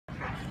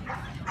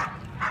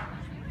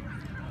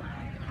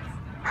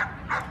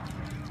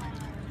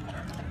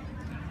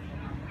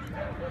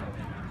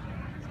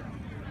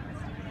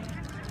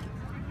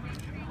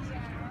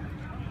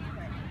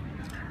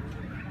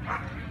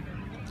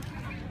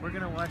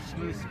watch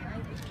Smooth.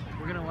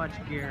 We're gonna watch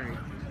Gary.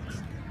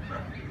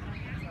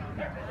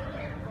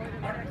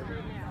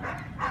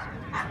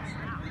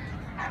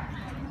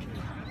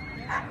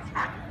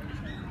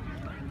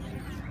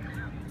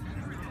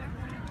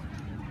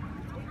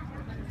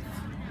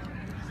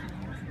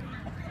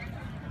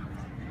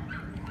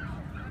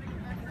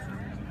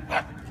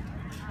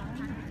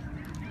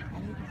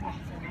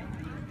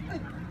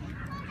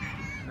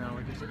 No,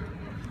 we're just.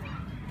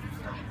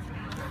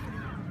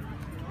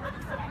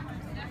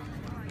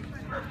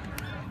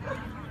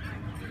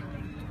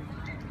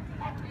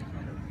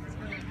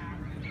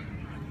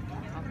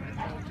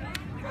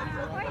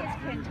 Why is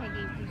Ken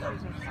taking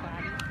pictures of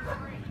Scotty?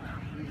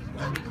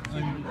 I'm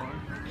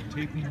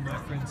taking my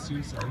friend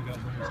Susan, who got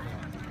winner's dog.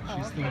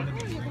 She's the one in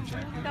the green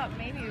jacket. I thought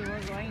maybe we were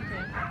going to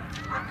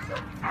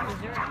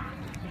dessert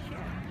to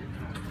share.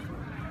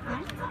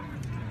 Hmm?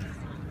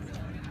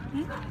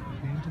 Hmm?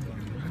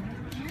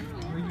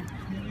 Are you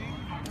kidding?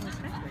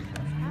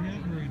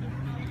 Never in a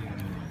million.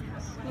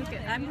 Look,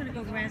 I'm going to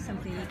go grab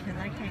something because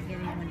I can't get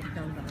anyone to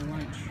go to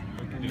lunch.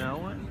 No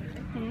one?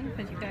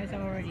 Because you guys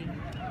already.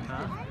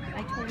 Huh?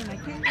 I told him I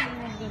can't get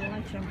anyone to go to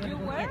lunch. I'm going to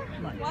go get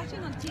lunch.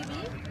 Watching on TV?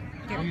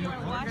 We're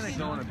gonna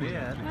go to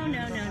bed. Oh,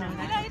 no, no, no.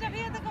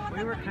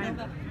 We were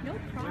kind of. No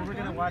problem. We were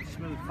gonna watch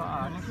Smooth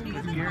Fox.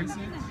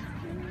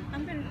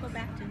 I'm going to go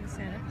back to the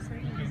setup so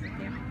you can sit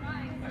there.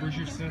 Where's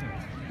your setup?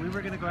 We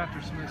were gonna go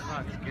after Smooth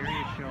Fox. Gary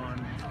is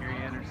showing. Gary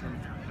Anderson.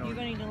 You're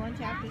going to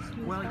lunch after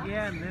school? Well,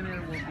 yeah, and then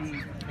it will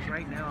be. Because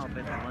right now I'll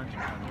bet the lunch is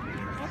gonna be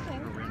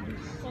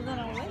horrendous. Well, then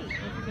I'll wait if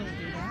you're going to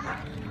do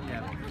that.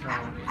 Yeah. So.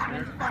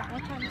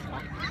 What time is it?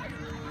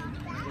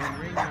 In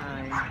ring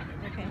 9.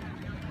 Okay.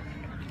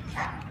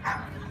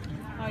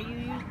 Are you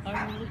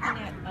looking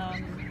at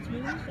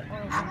Smooth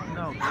or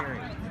No, Gary.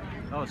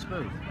 Oh,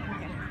 Smooth.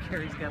 Okay.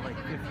 Gary's got like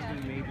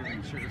 15 major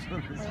insurers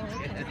on this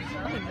kid.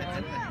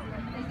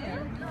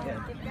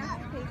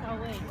 Yeah. I'll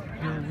wait.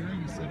 Carol, where are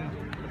you sitting?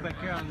 What about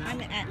Carol now?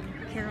 I'm at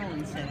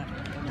Carolyn's setup.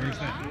 Where's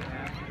that?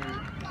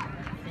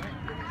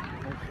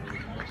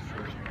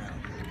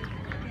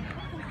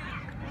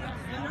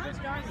 I'm not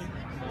starving.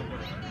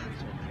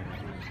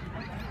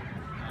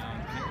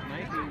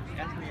 Might be.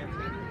 Ask me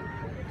after.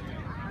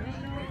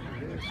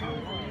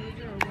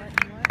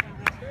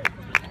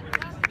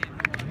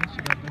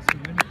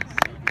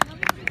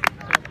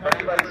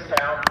 Anybody's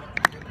found?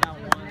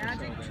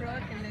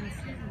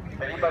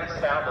 Anybody's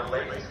found a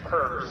lady's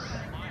purse,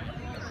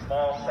 a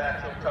small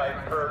satchel type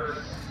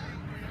purse,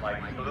 like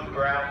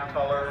blue-brown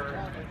color?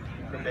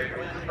 Could they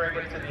please bring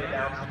it to the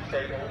announcement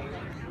table?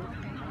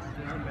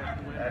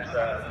 That's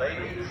a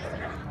lady's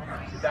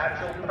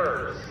satchel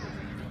purse.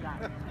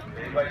 If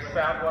anybody's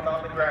found one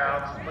on the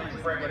grounds, please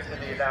bring it to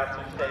the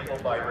announcement table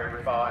by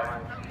ring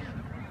 5.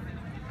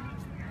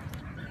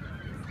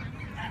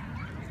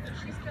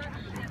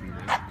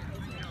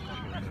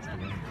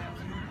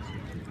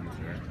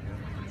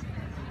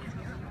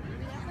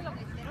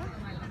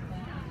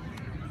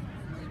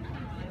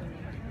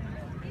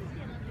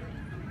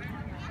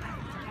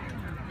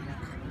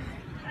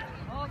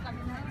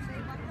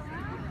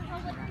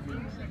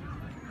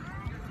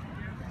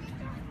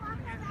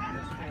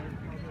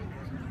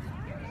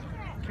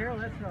 Carol,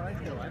 that's how I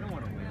feel. I don't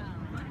want to win.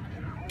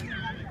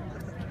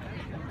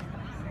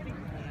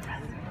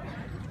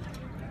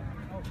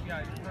 Oh, yeah, I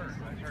heard.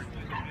 I heard.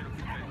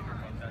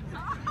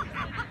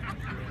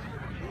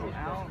 Oh,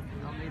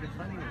 Al made it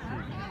funny this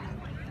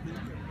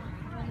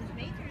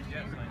week.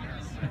 Yes,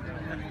 I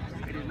know.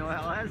 I didn't know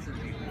Al has it.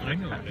 I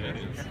know what that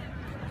is.